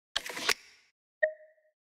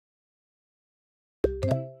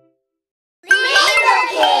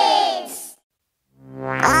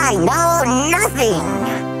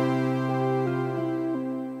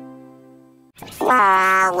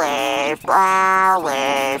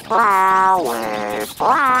Flower, flower,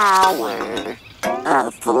 flower.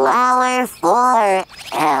 A flower for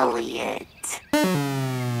Elliot.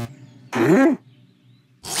 Hmm?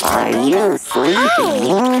 Are you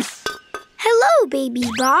sleeping? Hello, Baby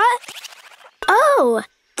Bot. Oh,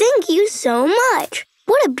 thank you so much.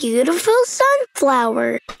 What a beautiful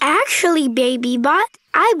sunflower. Actually, Baby Bot,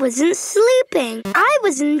 I wasn't sleeping. I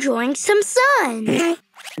was enjoying some sun.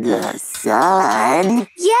 The sun?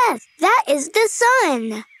 Yes, that is the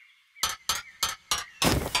sun.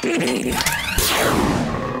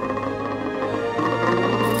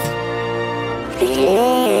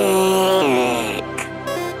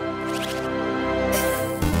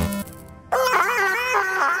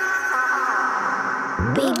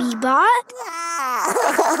 Baby Bot?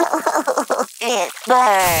 It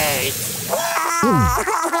burns.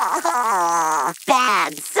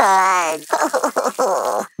 Bad sun.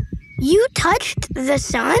 You touched the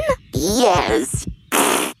sun? Yes.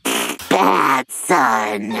 Bad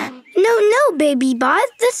sun. No, Baby Bot.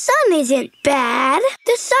 The sun isn't bad.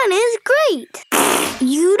 The sun is great.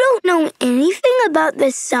 You don't know anything about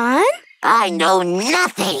the sun? I know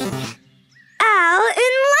nothing. I'll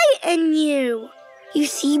enlighten you. You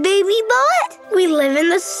see, Baby Bot? We live in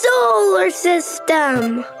the solar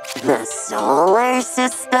system. The solar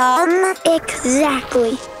system?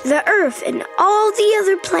 Exactly. The Earth and all the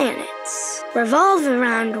other planets revolve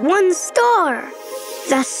around one star,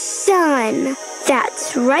 the sun.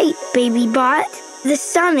 That's right, Baby Bot. The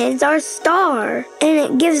sun is our star, and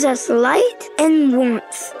it gives us light and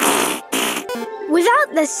warmth.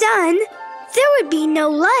 Without the sun, there would be no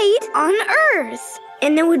light on Earth,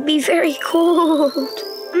 and it would be very cold.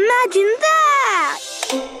 Imagine that!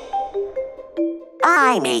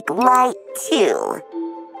 I make light too.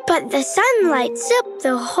 But the sun lights up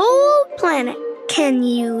the whole planet. Can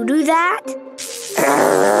you do that?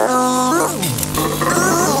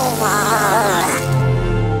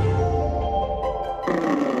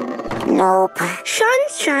 Nope.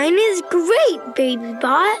 Sunshine is great, Baby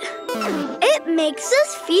Bot. It makes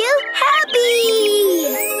us feel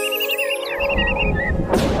happy.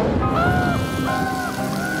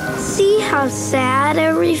 See how sad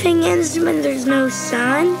everything is when there's no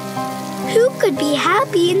sun? Who could be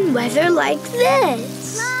happy in weather like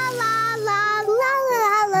this? La la la la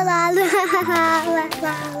la la la la la la.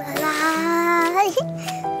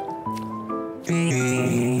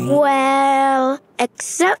 Well,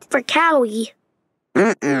 except for Cowie.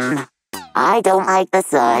 I don't like the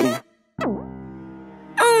sun.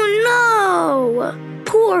 Oh no!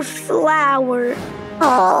 Poor flower.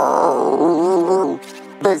 Oh,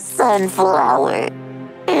 the sunflower.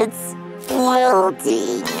 It's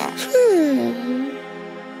wilting.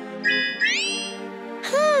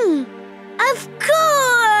 Of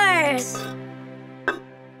course!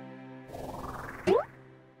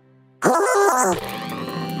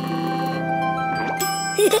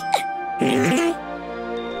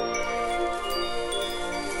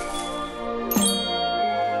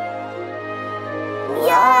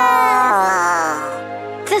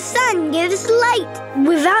 The sun gives light.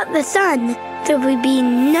 Without the sun, there would be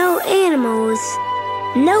no animals,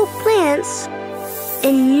 no plants,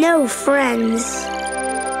 and no friends.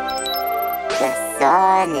 The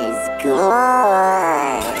sun is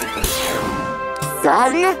good.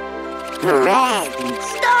 Sun? Friend.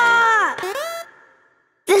 Stop!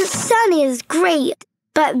 The sun is great,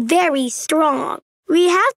 but very strong. We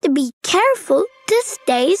have to be careful to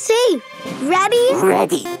stay safe. Ready?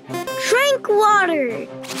 Ready. Drink water.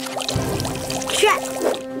 Check.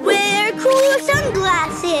 Wear cool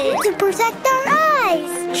sunglasses to protect our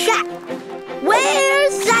eyes. Check. Wear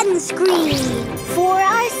sunscreen for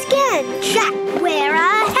our skin. Check. Wear a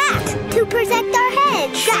hat to protect our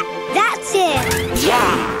heads. Check. That's it.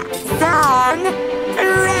 Yeah. Sun.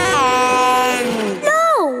 Friend.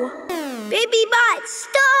 No! Baby Bot,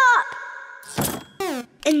 stop!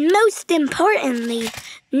 And most importantly,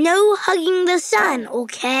 no hugging the sun,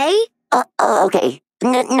 okay? Okay.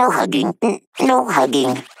 No hugging. No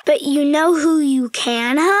hugging. But you know who you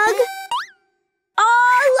can hug?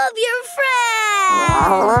 All of your friends!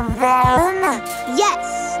 All of them?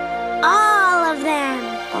 Yes, all of them.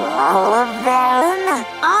 All of them?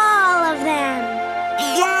 All of them.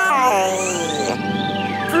 Yay!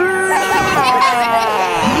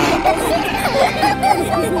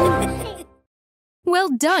 Well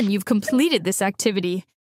done, you've completed this activity.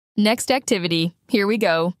 Next activity, here we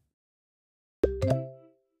go.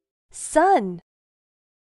 Sun.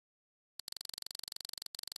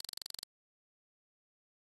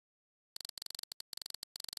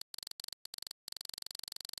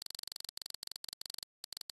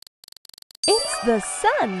 It's the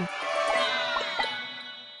sun.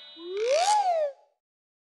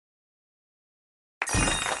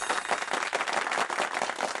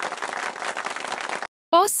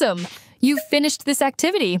 Awesome! You've finished this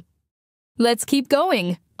activity. Let's keep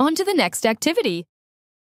going. On to the next activity.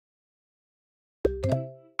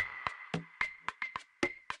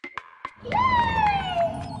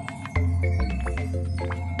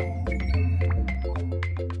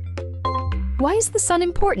 Why is the sun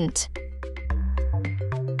important?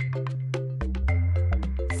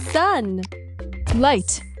 Sun.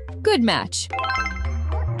 Light. Good match.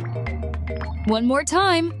 One more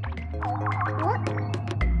time.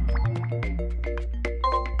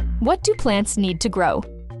 What do plants need to grow?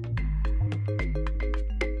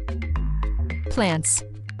 Plants.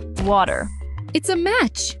 Water. It's a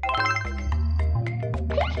match.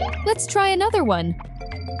 Let's try another one.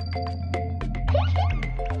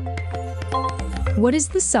 What is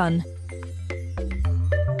the sun?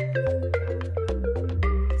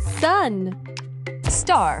 Sun.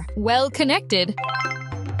 Star. Well connected.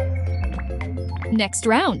 Next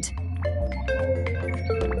round.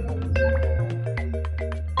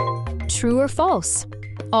 True or false?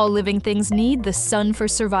 All living things need the sun for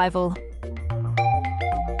survival.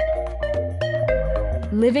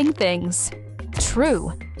 Living things.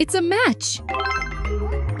 True. It's a match.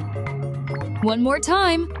 One more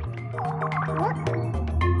time.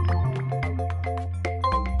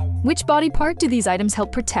 Which body part do these items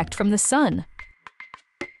help protect from the sun?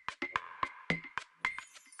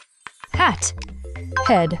 Hat.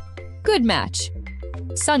 Head. Good match.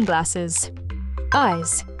 Sunglasses.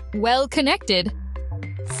 Eyes. Well connected.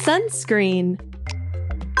 Sunscreen.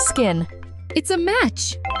 Skin. It's a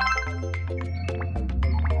match.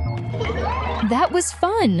 That was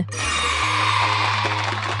fun.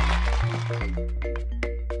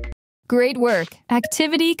 Great work.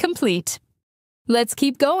 Activity complete. Let's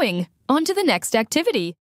keep going. On to the next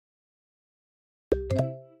activity.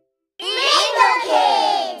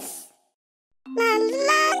 Lingokids! La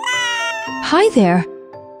la la! Hi there.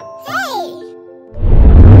 Hey!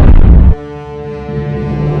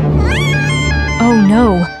 Oh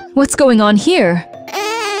no. What's going on here?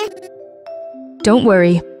 Don't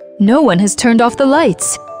worry. No one has turned off the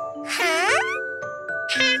lights.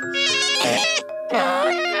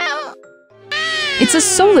 Oh It's a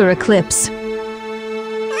solar eclipse.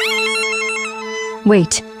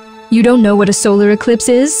 Wait, you don't know what a solar eclipse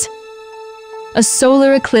is? A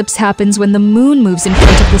solar eclipse happens when the moon moves in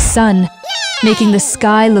front of the sun, making the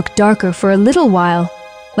sky look darker for a little while,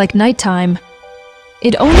 like nighttime.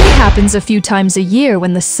 It only happens a few times a year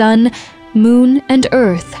when the sun, moon, and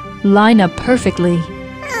earth line up perfectly. no!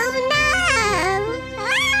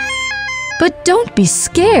 But don't be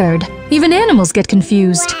scared. Even animals get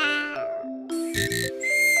confused.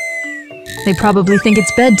 They probably think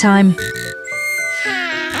it's bedtime.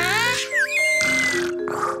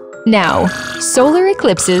 Now, solar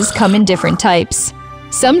eclipses come in different types.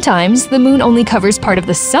 Sometimes the moon only covers part of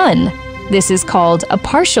the sun. This is called a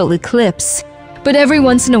partial eclipse. But every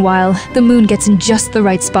once in a while, the moon gets in just the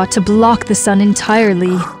right spot to block the sun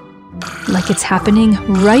entirely. Like it's happening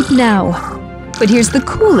right now. But here's the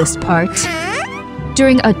coolest part.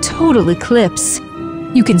 During a total eclipse,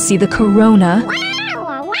 you can see the corona,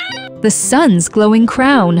 the sun's glowing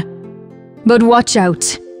crown. But watch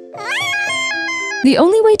out. The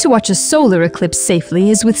only way to watch a solar eclipse safely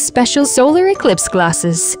is with special solar eclipse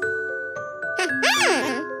glasses.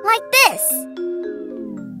 Like this!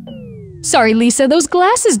 Sorry, Lisa, those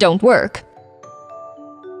glasses don't work.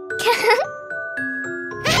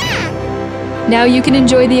 Now you can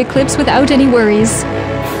enjoy the eclipse without any worries.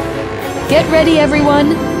 Get ready,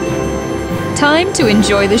 everyone. Time to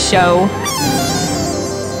enjoy the show.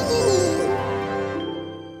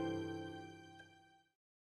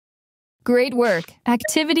 Great work.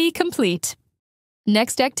 Activity complete.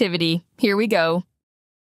 Next activity. Here we go.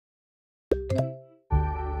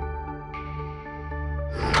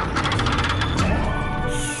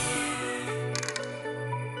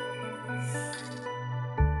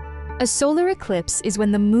 A solar eclipse is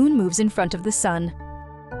when the moon moves in front of the sun.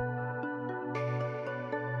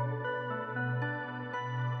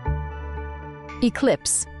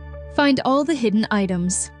 Eclipse. Find all the hidden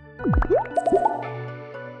items.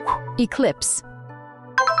 Eclipse.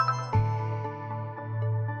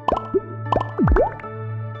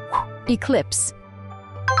 Eclipse.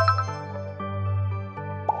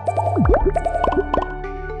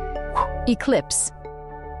 Eclipse.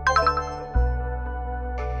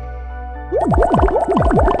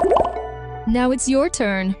 Now it's your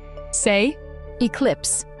turn. Say,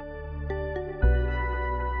 eclipse.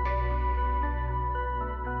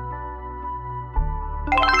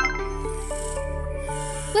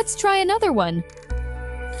 Let's try another one.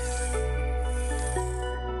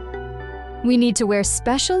 We need to wear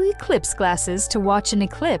special eclipse glasses to watch an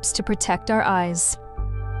eclipse to protect our eyes.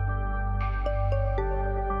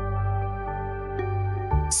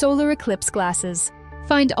 Solar eclipse glasses.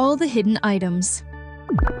 Find all the hidden items.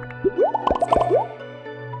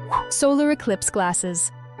 Solar eclipse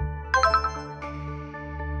glasses.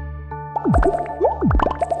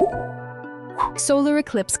 Solar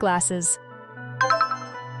eclipse glasses.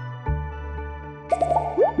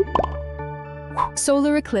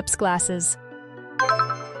 Solar eclipse glasses.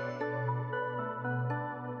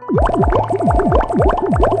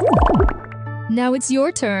 Now it's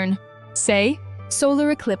your turn. Say,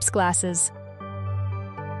 solar eclipse glasses.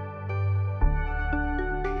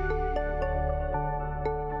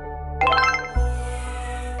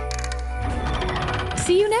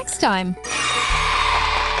 See you next time.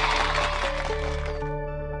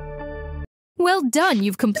 Well done,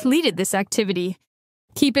 you've completed this activity.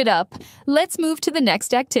 Keep it up. Let's move to the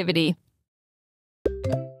next activity.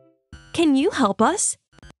 Can you help us?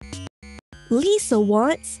 Lisa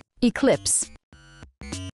wants Eclipse.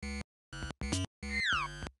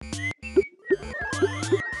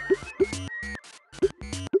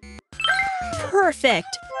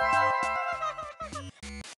 perfect.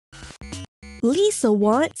 Lisa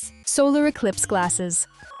wants Solar eclipse glasses.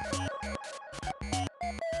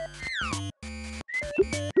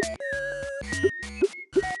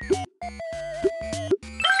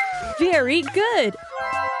 very good.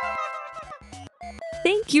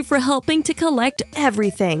 Thank you for helping to collect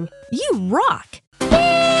everything. You rock!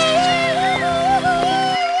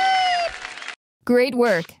 Great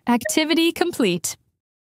work. Activity complete.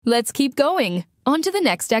 Let's keep going. On to the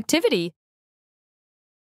next activity.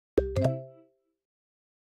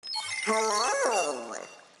 Hello.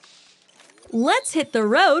 Let's hit the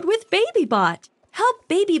road with BabyBot. Help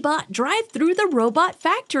BabyBot drive through the robot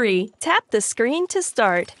factory. Tap the screen to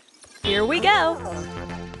start. Here we go.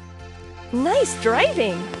 Nice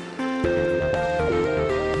driving.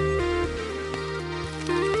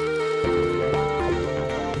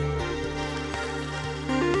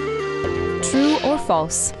 True or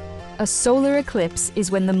false? A solar eclipse is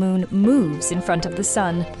when the moon moves in front of the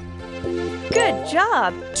sun. Good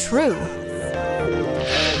job. True.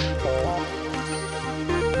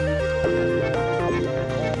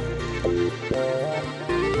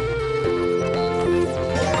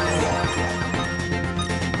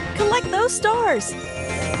 Collect those stars.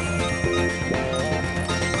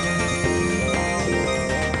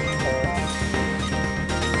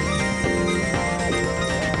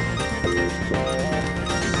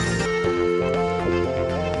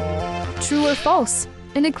 True or false?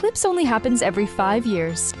 An eclipse only happens every 5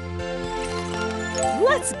 years.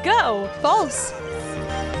 Let's go. False.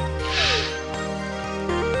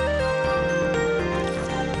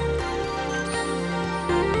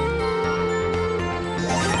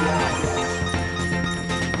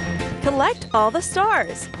 Collect all the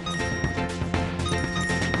stars.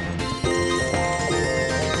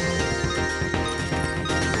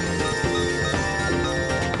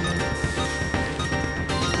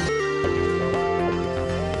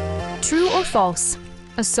 True or false?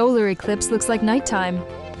 A solar eclipse looks like nighttime.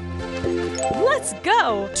 Let's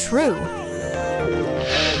go. True.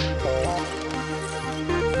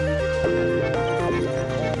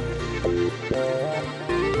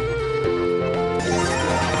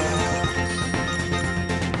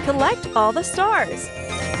 Collect all the stars.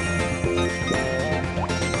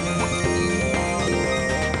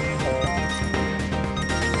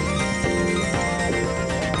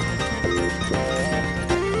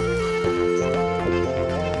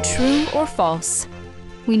 True or false?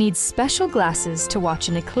 We need special glasses to watch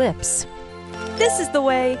an eclipse. This is the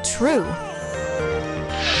way. True.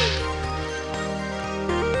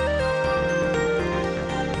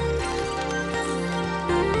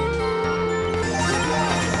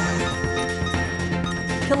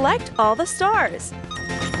 Collect all the stars.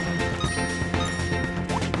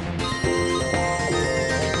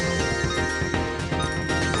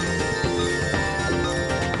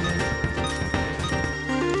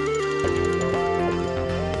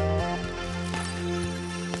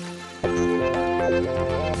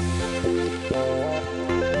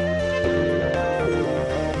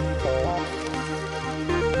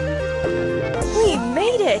 We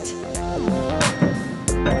made it!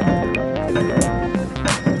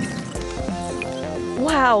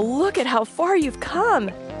 Wow, look at how far you've come!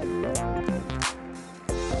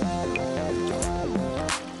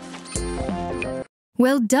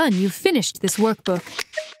 Well done, you've finished this workbook.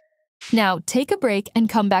 Now take a break and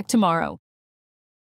come back tomorrow.